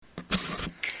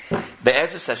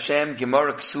Be'ezus Hashem,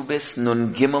 Gemara Kesubos,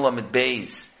 Nun Gimel Amid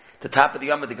Beis. The top of the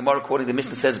Yom, the Gemara, according to the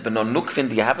Mishnah, says, Benon Nukvin,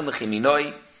 the Yahavan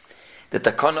Lechiminoi, the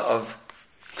Takana of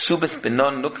Kesubos,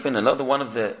 Benon Nukvin, another one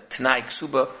of the Tanai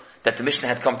Kesuba, that the Mishnah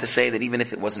had come to say that even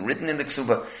if it wasn't written in the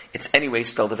Kesuba, it's anyway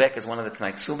spelled avek as one of the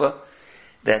Tanai Kesuba,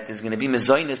 that there's going to be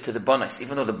mezoinus to the Bonis,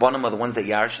 even though the Bonim are the ones that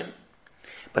Yarshin,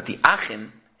 but the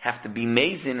Achim have to be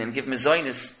mezin and give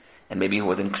mezoinus, and maybe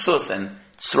within Ksus and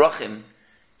Tzrochim,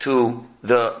 to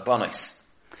the Bonis.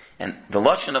 And the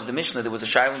Lashon of the Mishnah, there was a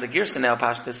Shaila in the Girsa now,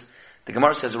 Pashtas, the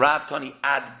Gemara says, Rav Toni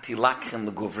ad tilakchem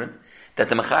leguvrin, that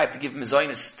the Machai have to give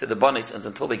mezoinus to the Bonis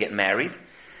until they get married.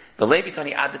 The Levi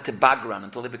Toni ad to bagran,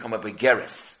 until they become a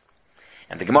begeris.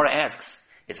 And the Gemara asks,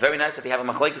 it's very nice that they have a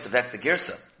machlekes if that's the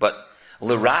Girsa, but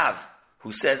L'Rav,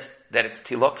 who says that it's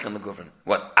tilakchem leguvrin,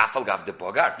 what, Afalgav de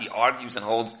Bogar, he argues and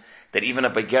holds that even a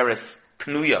begeris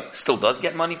pnuya still does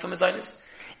get money from mezoinus.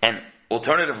 And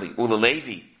alternatively, Ula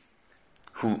Levi,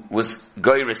 who was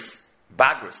Goyris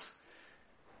Bagris,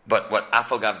 but what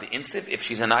Afalgav the Insiv, if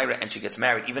she's an Ira and she gets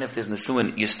married, even if there's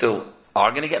Nesuin, you still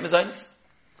are going to get Mezainis.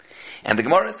 And the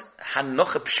Gemara is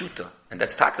Hanocha Pshuta, and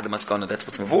that's Taka the Maskana, that's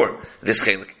what's Mavur, this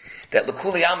Chelik. That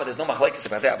L'Kuli Yama, there's no Machlekes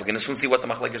about that. We're going to soon see what the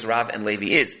Machlekes Rav and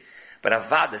Levi is. But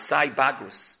Avada, Sai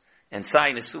Bagrus, and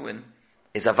Sai Nesuin,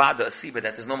 is Avada Asiba,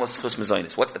 that there's no more Schus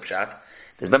Mezainis. What's the Pshat?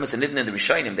 There's Bemis and Nidin in the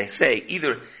Rishonim, they say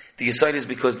either the Yisrael is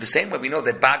because the same way we know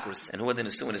that Bagrus and Huadin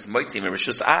is doing is Moitzim and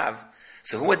Rishus Av,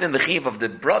 so Huadin the Chiv of the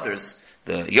brothers,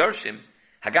 the Yorshim,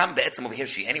 Hagam Be'etzim over here,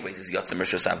 she anyways is Yotzim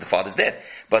Rishus Av, the father's dead.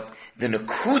 But the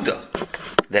Nakuda,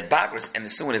 that Bagrus and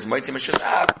the Suin is Moitzim Rishus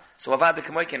Av, so Avad the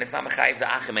Kamoikin, it's not Mechayiv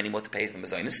the Achim anymore to pay for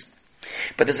Mazonis.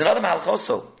 But there's another Malach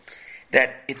also,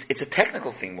 that it's a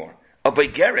technical thing more. A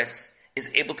Begeres is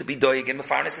able to be Doyeg in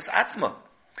Mefarnes is Atzma.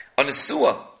 On a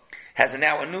Suah, has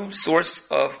now a new source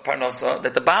of parnasa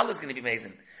that the Baal is going to be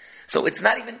amazing. So it's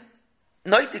not even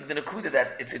noitig the nakuda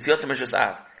that it's yotzim rishus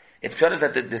av. It's because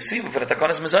that the siva for the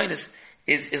takonas mezainis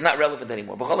is not relevant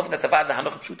anymore. But all that's about the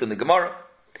hanoch pshut in the Gemara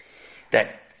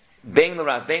that bein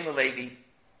l'Rav, bein l'Levi,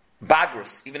 bagrus,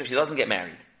 even if she doesn't get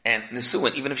married, and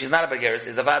nesuin, even if she's not a bageris,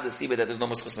 is avad the siva that there's no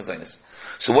muschus mezainis.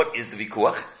 So what is the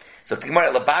vikuach? So the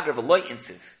Gemara labagar v'loy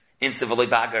insiv. Insiv v'loy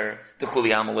bagar, the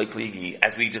chuliyam v'loy pligi,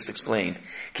 as we just explained.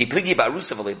 Ki pligi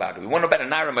ba'rusa v'loy bagar. We want to know about a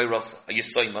naira mayrosa, a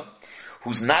yisoima,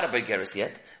 who's not a bageris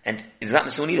yet, and is not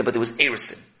nesuin either, but there was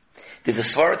erisin. There's a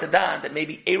svara to dan that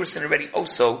maybe erisin already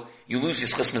also, you lose your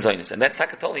schus mezainis. And that's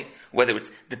takatoli, whether it's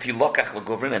the tilokach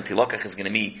l'govrin, and tilokach is going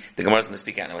to be, the Gemara is going to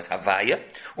speak out now as havaya,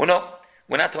 or no,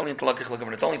 we're not telling tilokach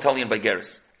l'govrin, it's only telling in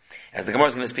bageris. As the Gemara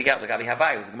is going to speak out, like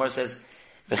havaya, the Gemara says,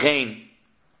 v'chein,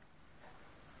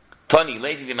 Tony,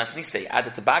 Levi v'masnise,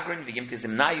 added to bagrin,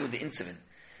 v'yimtizim nayu, the incident,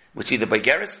 which either by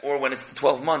Geras, or when it's the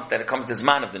 12 months that it comes this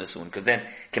man of the Nesuin, because then,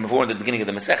 came before in the beginning of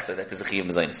the Masechta, that is the Chiyuv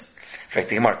Mezainis. In fact,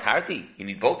 the Gemara Tarti, you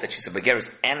need both, that she's a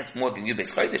Begeris, and it's more than Yud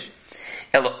Beis Chodesh.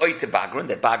 Ela oite bagrin,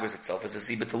 that bagris itself is a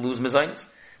sibah to lose Mezainis,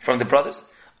 from the brothers.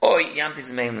 Oi,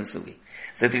 yamtizim me'im l'nsugi.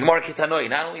 So the Gemara Kitanoi,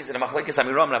 not only is it a Machlekes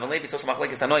Amiram, Rav and Levi, it's also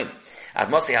Machlekes Tanoim. Ad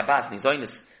Moshe Habas,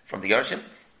 Nizoinis, from the Yarshim,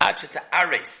 Ad Sheta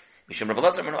Ares, Mishum Rav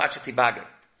Elazar, Menu Ad Sheti Bagar.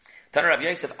 Tana Rav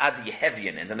Yosef ad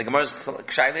Yehevian, and then the Gemara's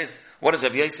Kshail is, what does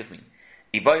Rav Yosef mean?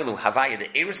 Iboilu Havaya the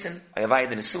Erisin, Havaya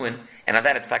the Nesuin, and on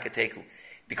that it's Takateku.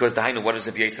 Because the Hainu, what does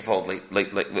Rav Yosef hold?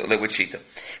 Like with Shita.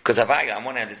 Because Havaya, on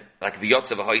one hand, is like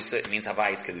V'yotza V'hoisa, it means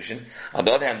Havaya's Kedushin. On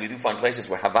the other hand, we do find places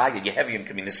where Havaya, Yehevian,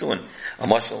 can be Nesuin. A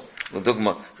Mashal,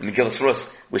 L'dugma, Megillas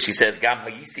Rus, where she says, Gam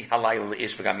Hayisi Halayel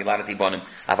L'Ish, V'gam Yiladati Bonim.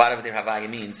 Havaya there, Havaya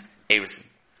means Erisin.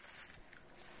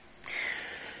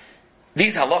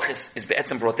 These halachas is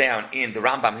be'etzem brought down in the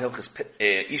Rambam Hilchas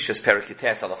Ishas Perik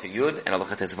Yites Halach Yud and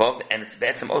Halach Tetzvav, and it's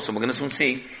be'etzem also, we're going to soon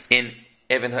see, in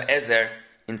Even HaEzer,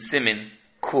 in Simin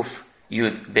Kuf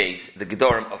Yud Beis, the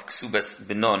Gedorim of Kesubos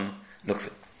Benon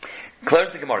Nukvin.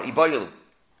 Clears the Gemara, Iboyelu.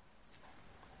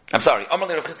 I'm sorry, Amar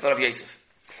Le Rav Chisda Rav Yosef.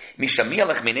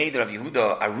 Mishamialach Menei Rav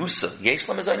Yehuda Arusa, Yesh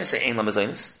La Mezainis, Ein La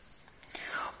Mezainis.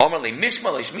 Amar Le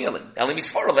Mishma Le Shmielin, Eli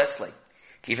Misfara Lesle.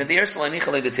 Even the Ersel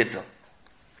Anichale de Titzel.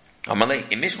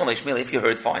 Amalei, in Mishmal Ishmael, if you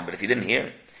heard, fine, but if you didn't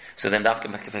hear, so then Dafka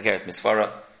Mekefekeret,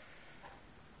 Misfara,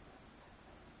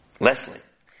 Leslie.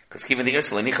 Because given the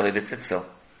Ursula, Nichale, the Titzel,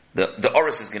 the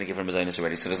Oris is going to give her Mezainis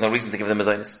already, so there's no reason to give them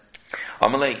Mezainis.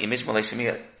 Amalei, in Mishmal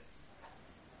Ishmael,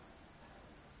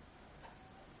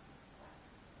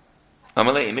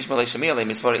 Amalei, in Mishmal Ishmael,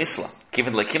 Misfara Isla,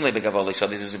 given like Kimle Begaval,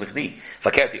 Shadi Zuzibikdi.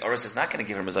 Fakert, the Oris is not going to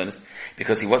give her Mezainis,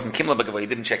 because he wasn't Kimle Begaval, he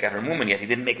didn't check out her movement yet, he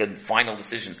didn't make a final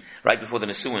decision right before the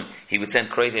Nesuin. He would send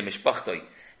Kreve Mishpachtoi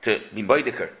to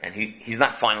Bimboideker, and he's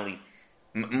not finally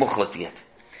Mukhlat yet.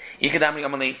 Ikadamri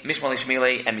Amalei, Mishmal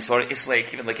Ishmael, and Misfara Isla,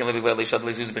 given like Kimle Begaval,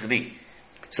 Shadi Zuzibikdi.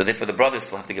 So therefore the brothers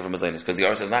still have to give her Mazonis, because the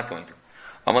Aris is not going to.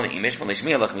 There's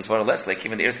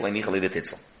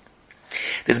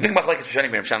a big machlekes Rishonim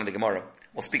here, Rishonim the Gemara.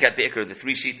 We'll speak at Be'ikr, the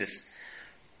three Shitas,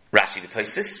 Rashi, the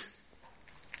Tosfos.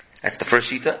 That's the first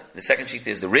Shita. The second Shita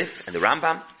is the Rif and the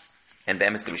Rambam. And the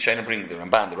Emes, the Rishonim bring the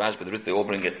Ramban, the Rashba, the Rif, they all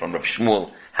bring it from Rav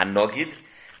Shmuel HaNogid.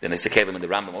 Then there's the Kelim and the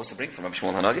Rambam also bring from Rav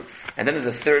Shmuel HaNogid. And then there's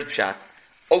a third Pshat,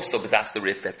 also B'das the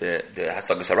Rif, that the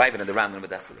Hasagas arrive, and the Rambam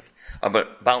B'das the Rif.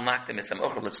 But Bal Naktem is some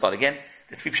Ochel, let's start again.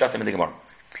 The three Pshatim in the Gemara.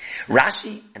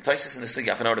 Rashi and Tosfos in the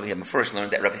Sugya, in order we have first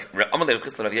learned that Amalei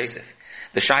Rav Yosef,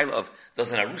 the Shaila of does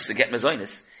an Arusa get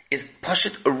Mazonis, is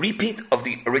Pashut a repeat of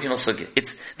the original Sugya.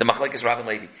 It's the Machlekes Rav and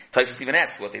Levi. Tosfos even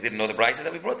asks what they didn't know the Brisa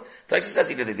that we brought. Tosfos says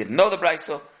either they didn't know the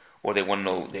Brisa, or they want to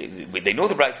know, they know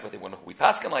the Brisa, but they want to know who we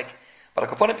pass him like. But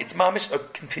upon him, it's mamish, a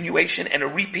continuation and a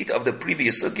repeat of the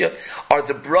previous sugya. Are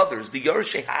the brothers, the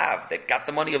Yerushei have, that got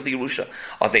the money of the Yerusha,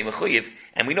 are they mechuyev?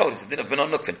 And we know this is the din of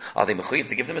Benon Nukvin. Are they mechuyev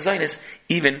to give them a zaynis,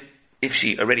 even if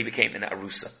she already became an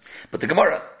Arusa? But the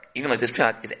Gemara, even like this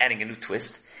pshat, is adding a new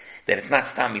twist, that it's not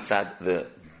stam mitzad, the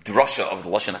drasha of the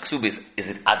Lashon HaKsubis, is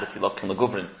it adat tilok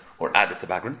l'govrin, or added to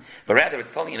Bagrin, but rather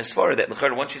it's telling in a svara that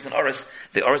l'chayr, once she's an Oris,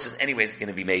 the Oris is anyways going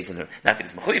to be mazed in her. Not that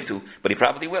he's mechuyev to, but he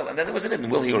probably will. And then there was an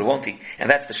will he or won't he? And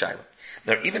that's the shaila.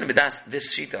 Now, even in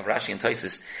this sheet of Rashi and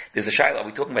Tosfos, there's a shaila. Are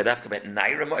we talking about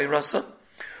naira ma'irasa?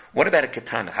 What about a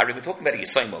katana? How are we talking about a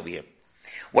yisayim over here?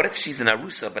 What if she's an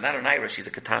arusa, but not a naira, she's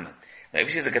a katana? Now, if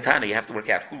she's a katana, you have to work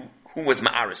out who was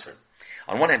ma'aris her.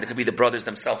 On one hand, it could be the brothers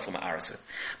themselves who ma'aris her.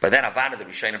 But then Avada, the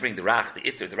Rishayna bring the Rach, the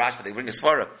Itter, the Rashba, they bring a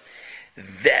svara.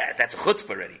 That's a chutzpah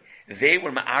already. They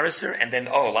were ma'ariser, and then,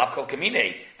 lav kol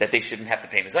kamine, that they shouldn't have to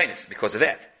pay mezainis because of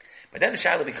that. But then the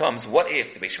shaila becomes, what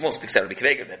if, the Beis Shmuel speaks out of the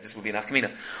Kveger, that this would be enough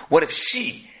kamina, what if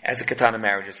she, as a katana,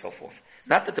 married herself off?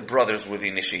 Not that the brothers were the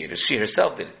initiators, she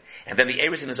herself did it. And then the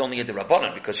Erison is only a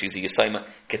derabbanan, because she's the Yisayma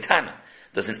katana.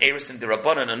 Does an Erison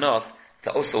derabbanan enough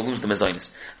to also lose the mezainis?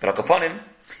 But upon him,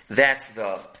 that's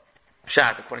the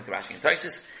pshat, according to Rashi and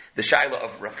Tosfos. The shaila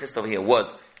of Rav Chisda over here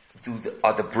was,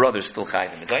 are the brothers still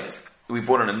chayiv in mezainis? We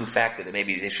brought on a new factor that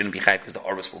maybe they shouldn't be chayiv because the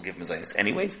Oros will give mezainis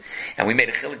anyways. And we made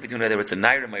a chilik between whether it's a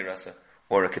naira mayrasa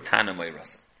or a katana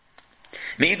mayrasa.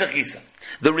 Me'idach Gisa,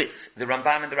 the Rif, the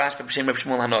Ramban and the Rashba b'shem Rav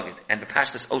Shmuel HaNogid, and the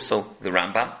Pashtus also the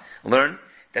Rambam, learn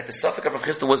that the suffix of Rav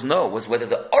Chisda was whether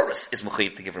the Oros is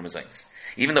mechayiv to give her mezainis.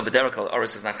 Even though B'derek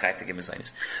Oros is not chayiv to give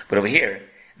mezainis. But over here,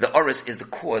 the Oris is the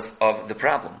cause of the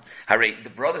problem. Hare, the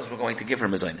brothers were going to give her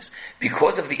mezainis.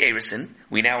 Because of the Erison,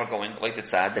 we now are going, like the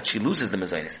tzad, that she loses the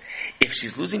mezainis. If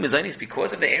she's losing mezainis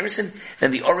because of the Erison,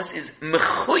 then the Oris is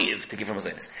mechuyev to give her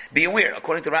mezainis. Be aware,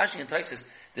 according to Rashi and Tosfos,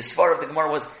 the svar of the Gemara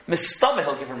was, Mistameh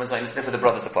he'll give her mezainis, therefore the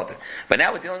brothers are potter. But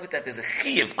now we're dealing with that, there's a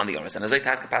chiyev on the Oris, and as I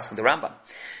task passing the Rambam.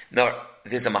 Now,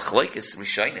 there's a machlokes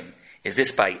Rishonim. Is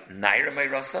this by naira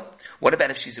mayrasa? What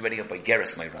about if she's already a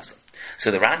baigeres mayrasa?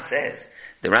 So the Ran says,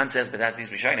 but that's these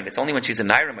Rishonim, it's only when she's a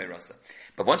naira mayrasa.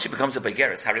 But once she becomes a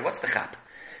baigeres, Harry, what's the chap?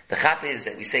 The chap is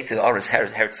that we say to the Oris,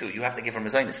 her too, you have to give her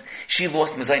mezainis. She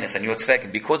lost mezainis and you're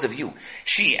tzvekin because of you.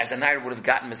 She, as a naira, would have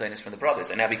gotten mezainis from the brothers.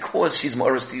 And now because she's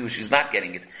Oris to you, she's not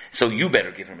getting it. So you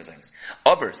better give her mezainis.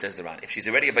 Aber, says the Ran, if she's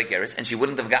already a baigeres and she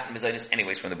wouldn't have gotten mezainis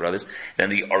anyways from the brothers, then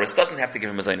the Oris doesn't have to give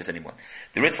her mezainis anymore.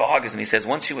 The Ritva argues and he says,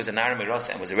 once she was a naira mirasa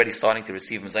and was already starting to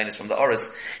receive mezainis from the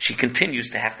Oris, she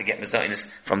continues to have to get mezainis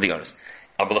from the Oris.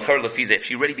 If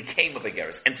she already became a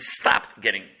baigeres and stopped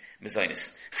getting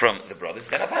mezainis from the brothers,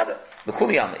 then avada.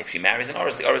 If she marries an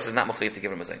Oris, the Oris is not mechuyev to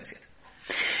give her mezainis yet.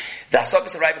 The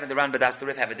Asokis arriving in the Ran Badas the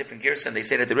Rif have a different gersa, and they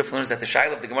say that the Rif learns that the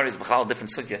Shaila of the Gemara is b'chal a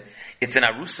different sugya. It's an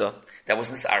Arusa that was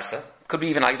Nisarsa, could be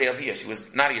even Agdei Aviyah, she was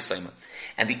not a Yisayma.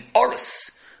 And the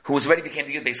Oris, who was already became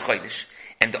the Yud Beis Chodesh,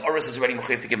 and the Oris is already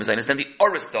mechuyev to give mezainis, then the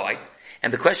Oris died,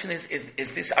 and the question is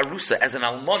this Arusa as an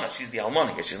Almana, she's the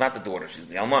Almana, she's not the daughter, she's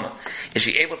the Almana, is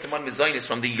she able to man mezainis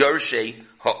from the Yershei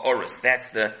HaOris? That's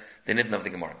the nidin of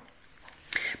the Gemara.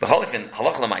 But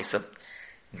halach l'maisa,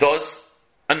 does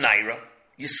a naira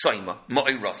Yisayma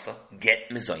Ma'irasa get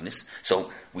mezainis?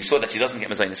 So we saw that she doesn't get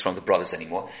mezainis from the brothers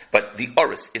anymore. But the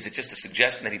Oris, is it just a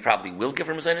suggestion that he probably will give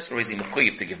her mezainis, or is he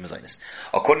mechuyev to give mezainis?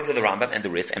 According to the Rambam and the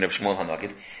Rif and Rav Shmuel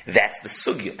HaNogid, that's the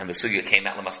sugya, and the sugya came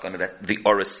out l'maskana that the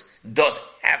Oris does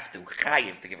have to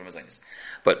chayiv to give her mezainis.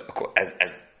 But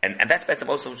and that's better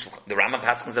also the Rambam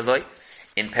passes as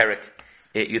in Perik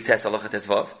Yutes Halacha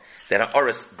Tesvav that an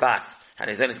Oris bas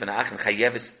and mezainis benachin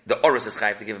chayevis, the Oris is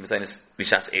chayiv to give him mezainis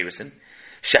b'shas erison.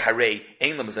 Shaharei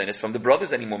ain't the mezainis from the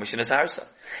brothers anymore. Mishinas harsa.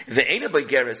 The ain't a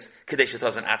baigeres kadesh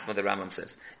tazan atzma. The Rambam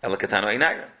says elakatano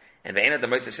einayra, and the ain't the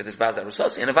meiser shetis bazar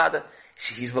rusasi and avada.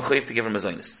 He's mechuyev to give her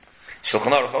mezainis.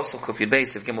 Shulchan Aruch also Kuf Yud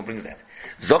Beis if Gimel brings that.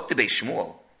 Zok the Beis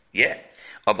Shmuel Yeah.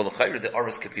 The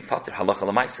Oris could be Potter, halacha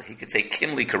l'maisa. He could say,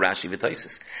 Kimli ka Rashi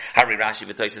v'toisis. Hari Rashi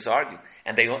v'toisis argue.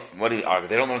 And they don't, what do they argue?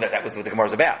 They don't know that was what the Gemara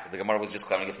is about. The Gemara was just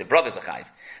claiming if the brother's a chayiv.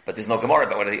 But there's no Gemara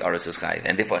about whether the Oris is chayiv.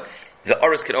 And therefore, the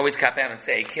Oris could always cap out and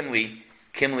say, Kimli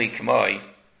k'moi,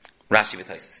 Rashi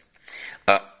v'toisis.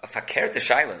 A fakir to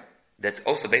Shaila, that's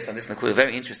also based on this Nakuda,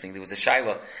 very interesting. There was a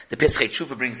Shaila, the Pesach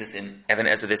Tshuva brings this in, Evan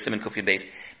Ezra, the Simon Kufiyah Beis,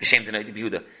 B'Shem Tenai Di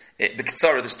Yehuda.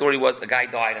 The story was a guy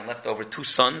died and left over 2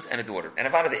 sons and a daughter. And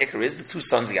about the Iker is the 2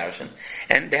 sons, the Yarashin,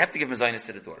 and they have to give Mezainis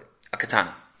to the daughter, a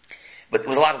katana. But there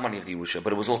was a lot of money of the Yerusha,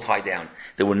 but it was all tied down.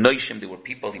 There were noishim, there were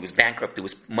people, he was bankrupt, there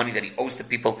was money that he owes to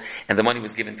people, and the money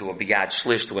was given to a biyad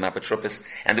shlish, to an apotropos,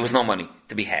 and there was no money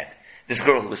to be had. This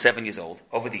girl who was 7 years old,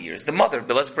 over the years, the mother,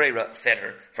 Belas Breira, fed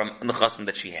her from the chassan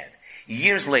that she had.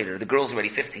 Years later, the girl's already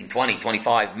 15, 20,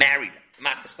 25, married.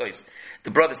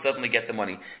 The brothers suddenly get the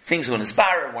money. Things were in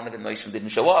Aspara, one of the noishim didn't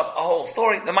show up, a whole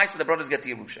story. The mice of the brothers get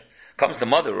the Yerusha. Comes the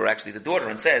mother, or actually the daughter,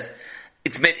 and says,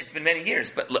 it's been many years,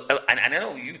 but and I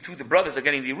know you two, the brothers, are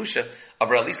getting the Yerusha.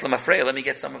 Aber at least let me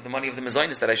get some of the money of the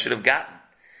Mezainis that I should have gotten.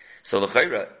 So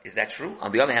l'chayra, is that true?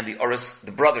 On the other hand,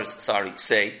 the brothers,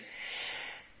 say,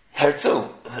 Herzu,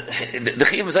 the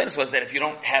Chiyuv Mezainis was that if you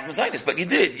don't have Mezainis, but you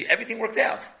did, everything worked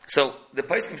out. So the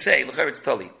Poskim say, l'chayra, it's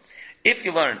tali. If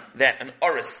you learn that an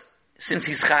Oris, since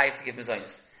he's chayiv to give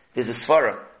Mezainis, there's a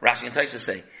Svara, Rashi and Taisha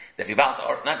say, that if you're about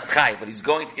to, not chayiv, but he's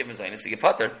going to give Mezainis to give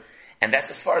Potter, and that's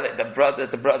as far that the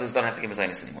brothers don't have to give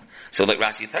Mezainis anymore. So like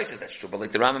Rashi and Taisha, that's true, but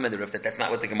like the Rambam and the Rif, that's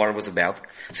not what the Gemara was about,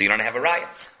 so you don't have a raya.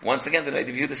 Once again, the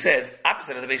Yehuda says,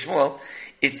 opposite of the Beis Shmuel,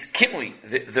 it's Kimli,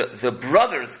 the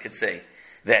brothers could say,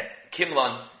 that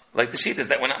Kimlan, like the Shitas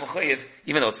that we're not Mechayiv,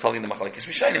 even though it's telling the Machalekes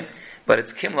Rishayim, but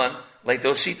it's Kimlan, like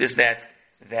those Shitas that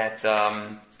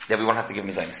we won't have to give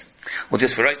Mezainis. Well,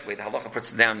 just for us, the way the Halacha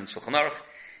puts it down in Shulchan Aruch,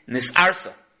 Nis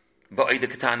Arsa, Ba'ida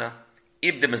Katana,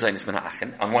 Ibda Mezainis Min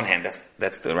Ha'achin. On one hand,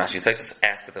 that's the Rashi Taisus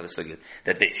aspect of the Sugya,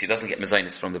 that she doesn't get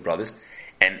Mezainis from the brothers,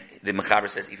 and the Mechaber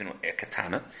says even a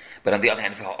Katana, but on the other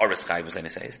hand, for Oris Chai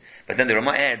Mezainis says. But then the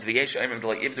Rama adds, V'yesh Ayrim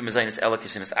D'lai Ibda Mezainis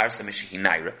Elakish Nis Arsa Mishihi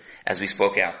Naira, as we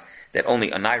spoke out, that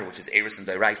only a Naira, which is Eris and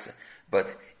Dairaisa,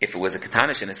 but if it was a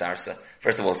Katana Shenis Arsa,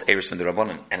 first of all, it's Eris and the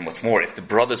Rabbanon, and what's more, if the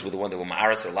brothers were the one that were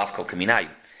Ma'aras or Lavkal Kaminayu,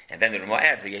 and then the Rama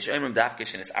adds, V'yesh Ayrim Dafke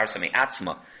Shenis Arsa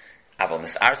Me'atzma, Aval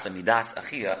Nis Arsa Midas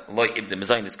Achia, Loi Ibda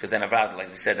Mezainis, because then Avad, like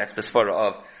we said, that's the Svara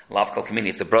of Lavkal Kamini,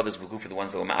 if the brothers were for the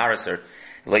ones that were Ma'aras or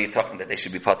Loi Yitachim, that they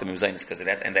should be Patim Mezainis because of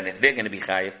that, and then if they're going to be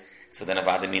Chayiv, so then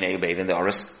Avad Mina Yubev, and the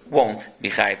Oris won't be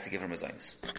Chayiv to give her Mezainis.